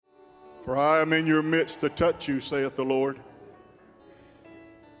For I am in your midst to touch you, saith the Lord.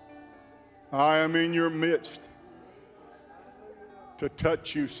 I am in your midst to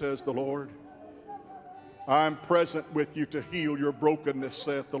touch you, says the Lord. I am present with you to heal your brokenness,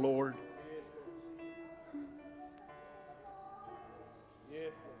 saith the Lord.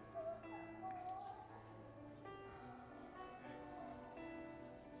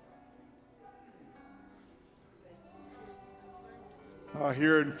 I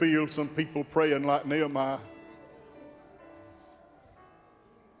hear and feel some people praying like Nehemiah.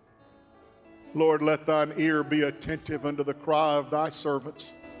 Lord, let thine ear be attentive unto the cry of thy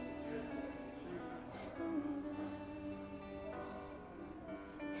servants.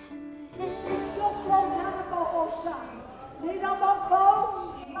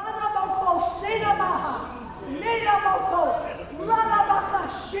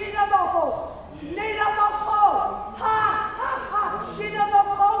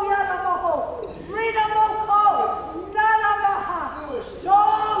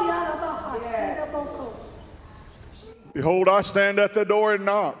 Behold, I stand at the door and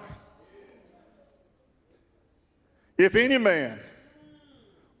knock. If any man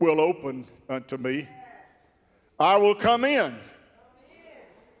will open unto me, I will come in,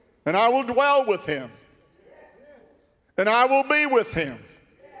 and I will dwell with him, and I will be with him,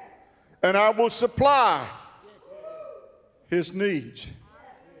 and I will supply his needs.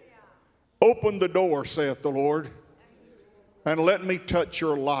 Open the door, saith the Lord, and let me touch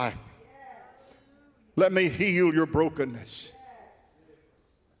your life. Let me heal your brokenness.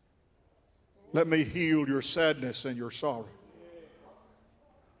 Let me heal your sadness and your sorrow.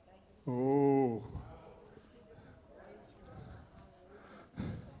 Oh.